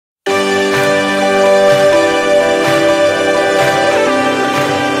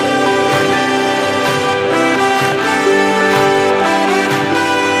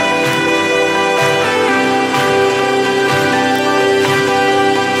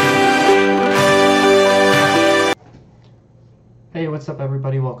Hey, what's up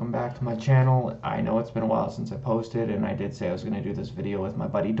everybody? Welcome back to my channel. I know it's been a while since I posted, and I did say I was going to do this video with my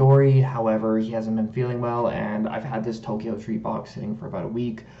buddy Dory. However, he hasn't been feeling well, and I've had this Tokyo treat box sitting for about a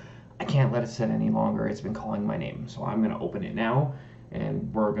week. I can't let it sit any longer. It's been calling my name. So I'm going to open it now,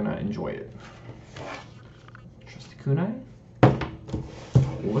 and we're going to enjoy it. Trusty kunai.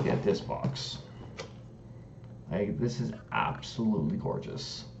 Look at this box. This is absolutely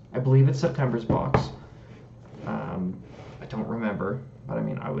gorgeous. I believe it's September's box. I don't remember, but I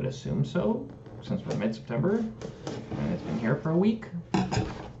mean, I would assume so, since we're mid-September, and it's been here for a week.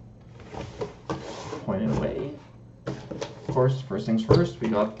 Point it away. Of course, first things first, we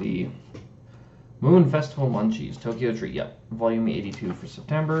got the Moon Festival Munchies, Tokyo Treat, yep, volume 82 for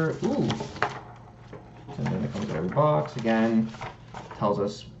September. Ooh! Something that comes in every box, again, tells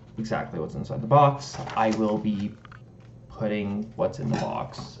us exactly what's inside the box. I will be putting what's in the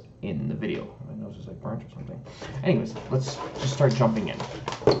box in the video. My nose is like burnt or something. Anyways, let's just start jumping in.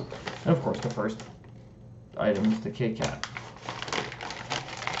 And of course, the first item is the Kit Kat.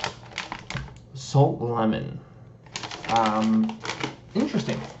 Salt lemon.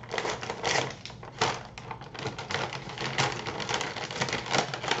 Interesting.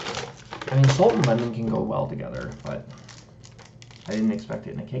 I mean, salt and lemon can go well together, but I didn't expect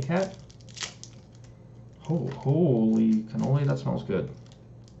it in a Kit Kat. Oh, holy cannoli, that smells good.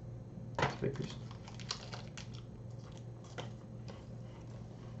 Big piece.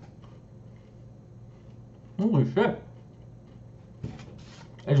 Holy shit.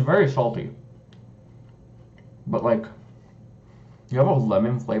 It's very salty. But like, you have a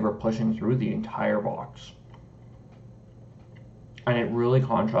lemon flavor pushing through the entire box. And it really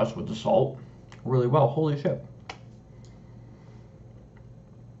contrasts with the salt really well. Holy shit.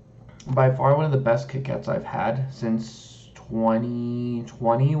 By far one of the best Kit Kats I've had since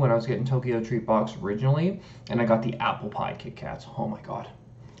 2020 when I was getting Tokyo Treat Box originally, and I got the apple pie Kit Kats. Oh my god,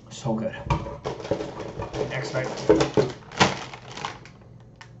 so good. Next item.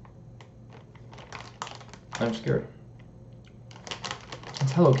 I'm scared.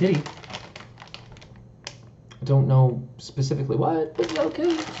 It's Hello Kitty. I don't know specifically what, but Hello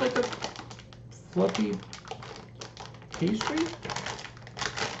Kitty. It's like a fluffy pastry.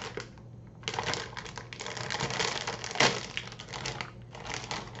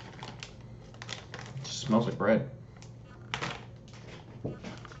 Smells like bread. Look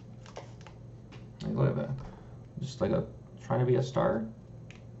at that. Just like trying to be a star.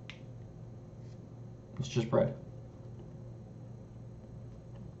 It's just bread.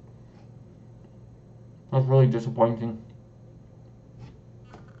 That's really disappointing.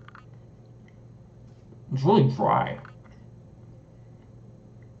 It's really dry.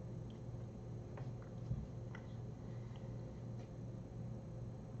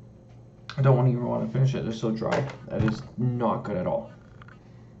 I don't even want to finish it. They're so dry. That is not good at all.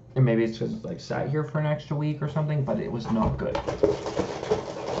 And maybe it's because it's like sat here for an extra week or something, but it was not good.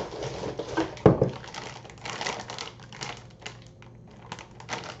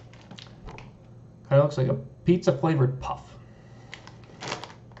 Kind of looks like a pizza flavored puff.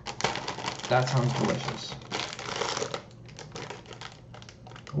 That sounds delicious.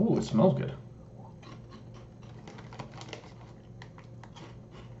 Ooh, it smells good.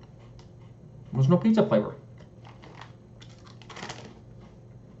 There's no pizza flavor.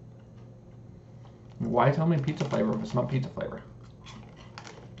 Why tell me pizza flavor if it's not pizza flavor?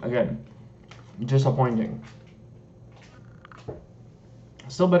 Again, disappointing.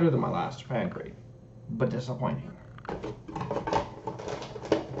 Still better than my last Japan crate, but disappointing.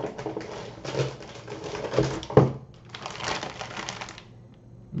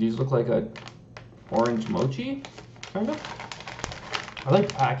 These look like a orange mochi, kind of. I like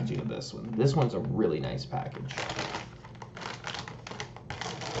the packaging of this one. This one's a really nice package.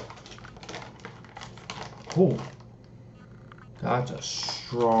 Oh, that's a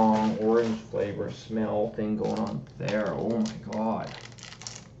strong orange flavor smell thing going on there. Oh my god.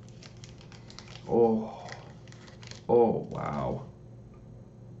 Oh, oh wow.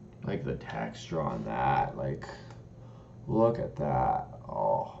 Like the texture on that, like, look at that.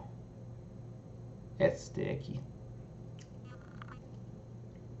 Oh, it's sticky.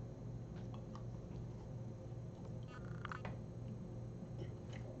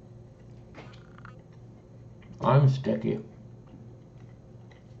 I'm sticky.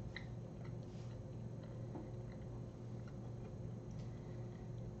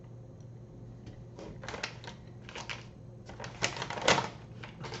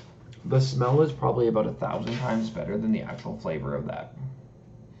 The smell is probably about 1,000 times better than the actual flavor of that.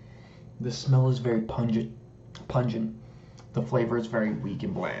 The smell is very pungent. The flavor is very weak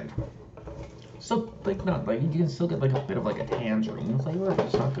and bland. Still, like, not, like, you can still get, like, a bit of, like, a tangerine flavor, but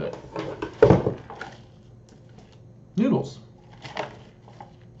it's not good. Noodles.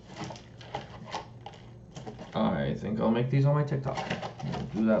 I think I'll make these on my TikTok.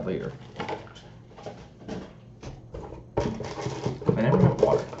 We'll do that later. I never have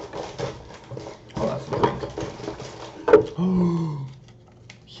water. Oh, that's the drink.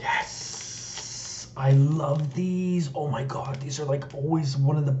 Yes! I love these. Oh my god, these are like always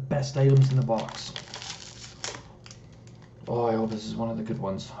one of the best items in the box. Oh, I hope this is one of the good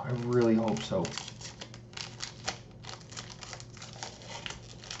ones. I really hope so.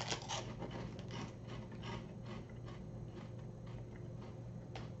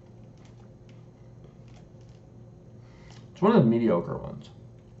 It's one of the mediocre ones.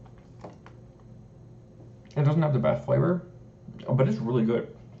 It doesn't have the best flavor, but it's really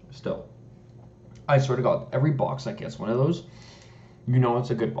good still. I swear to God, every box that gets one of those, you know it's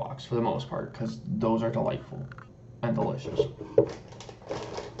a good box for the most part, because those are delightful and delicious.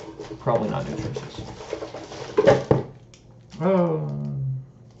 Probably not nutritious.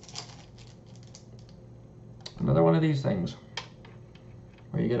 Another one of these things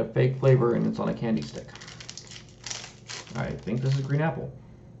where you get a fake flavor and it's on a candy stick. I think this is green apple.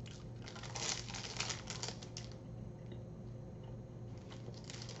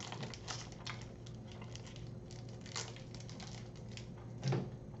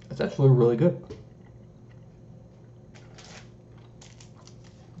 It's actually really good.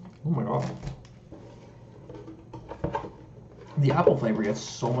 Oh my god. The apple flavor gets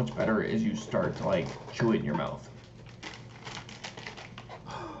so much better as you start to like chew it in your mouth.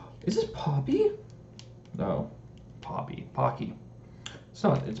 Is this poppy? No. Pocky. It's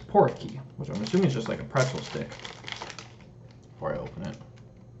not, it's porky, which I'm assuming is just like a pretzel stick. Before I open it.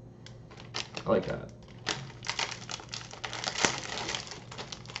 I like that.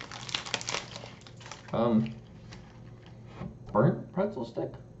 Burnt pretzel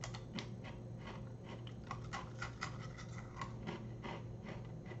stick?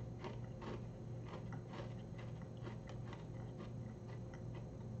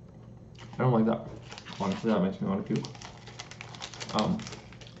 I don't like that. Honestly, that makes me want to puke.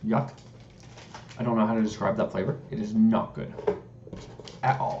 Yuck. I don't know how to describe that flavor. It is not good.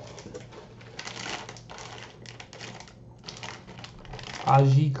 At all.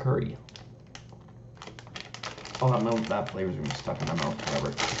 Aji curry. Oh, that flavor's gonna be stuck in my mouth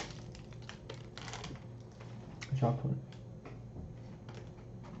forever. Chocolate.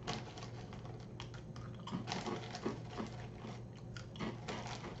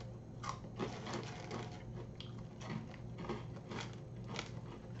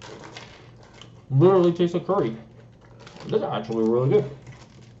 Literally tastes like curry. This is actually really good.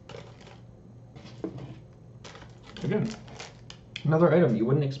 Again, another item you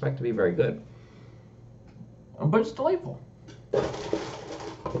wouldn't expect to be very good, but it's delightful.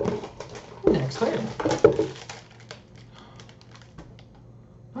 Next item.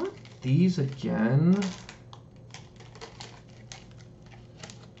 Not these again.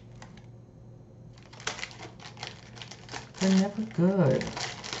 They're never good.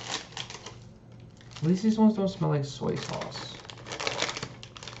 At least these ones don't smell like soy sauce.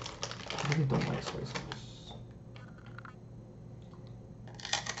 I really don't like soy sauce.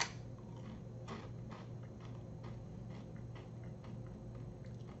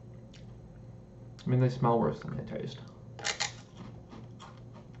 I mean, they smell worse than they taste.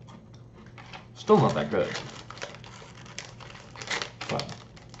 Still not that good. But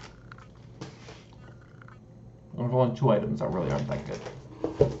there's only 2 items that really aren't that good.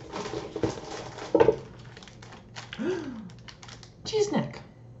 Cheese neck.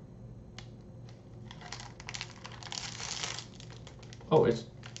 Oh, it's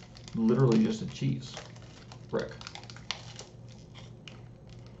literally just a cheese brick.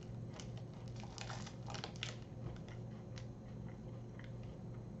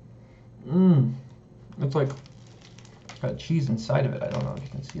 It's like got cheese inside of it. I don't know if you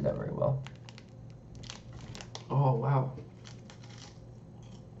can see that very well. Oh, wow.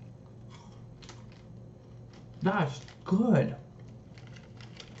 That's good.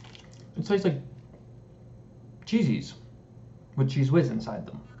 It tastes like cheesies with Cheese Whiz inside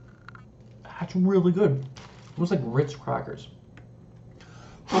them. That's really good. Almost like Ritz crackers.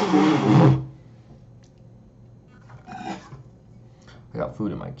 I got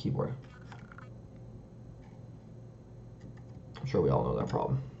food in my keyboard. I'm sure we all know that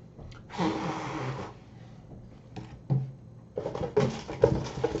problem.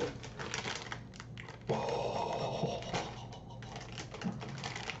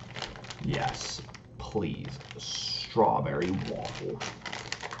 Yes, please. Strawberry waffle.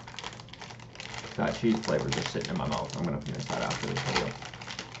 That cheese flavor is just sitting in my mouth. I'm gonna finish that after this video.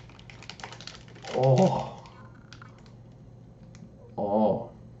 Oh.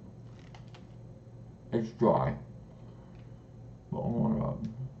 Oh. It's dry. Oh my god.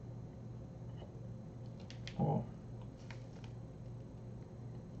 Oh.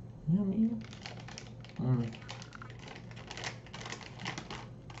 Yummy. Mmm.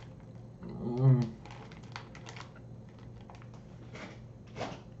 Mmm.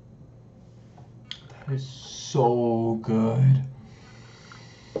 That is so good.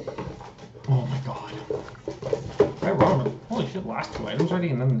 Oh my god. Right, wrong. Holy shit, last 2 items already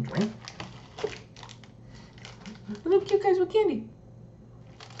and then the drink. Look, cute guys with candy.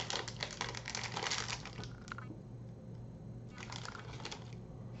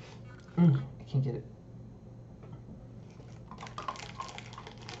 I can't get it.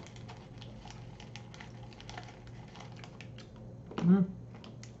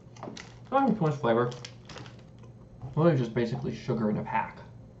 Not having too much flavor. Really just basically sugar in a pack.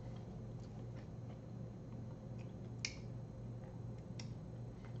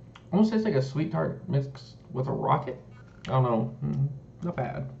 Almost tastes like a sweet tart mixed with a rocket. I don't know. Not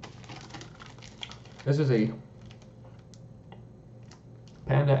bad. This is a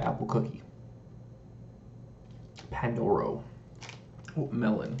panda apple cookie. Pandoro. Oh,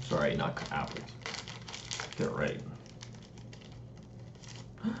 melon. Sorry, not apples. Get it right.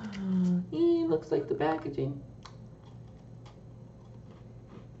 Looks like the packaging.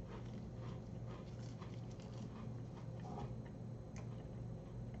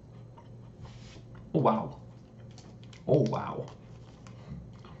 Oh wow. Oh wow.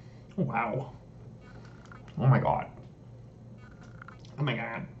 Oh wow. Oh my god. Oh my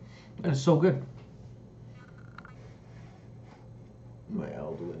god. That is so good.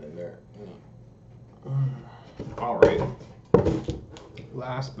 I'll do it in there. Alright.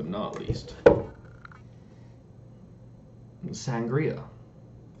 Last but not least. Sangria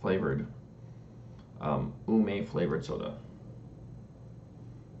flavored. Ume flavored soda.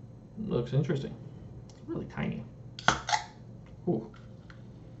 Looks interesting. Really tiny. Ooh.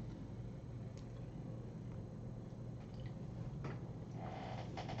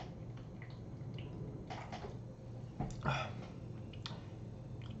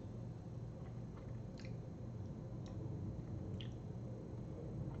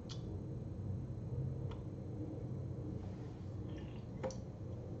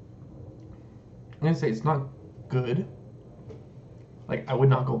 I'm gonna say it's not good. Like, I would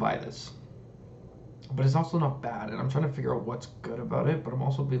not go buy this. But it's also not bad, and I'm trying to figure out what's good about it, but I'm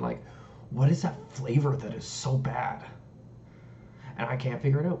also being like, what is that flavor that is so bad? And I can't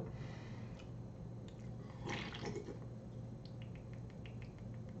figure it out.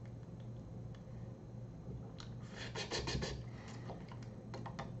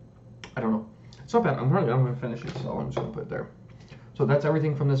 I don't know. It's not bad. I'm gonna finish it, so I'm just gonna put it there. So that's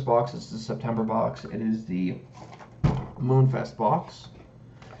everything from this box. It's the September box. It is the Moonfest box.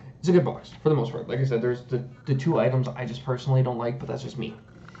 It's a good box for the most part. Like I said, there's the 2 items I just personally don't like, but that's just me.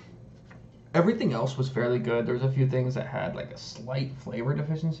 Everything else was fairly good. There's a few things that had like a slight flavor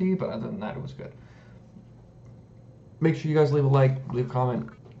deficiency, but other than that, it was good. Make sure you guys leave a like, leave a comment.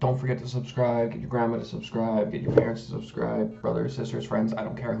 Don't forget to subscribe. Get your grandma to subscribe. Get your parents to subscribe. Brothers, sisters, friends. I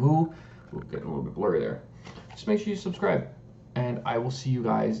don't care who. We're getting a little bit blurry there. Just make sure you subscribe. And I will see you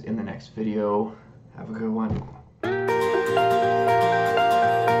guys in the next video. Have a good one.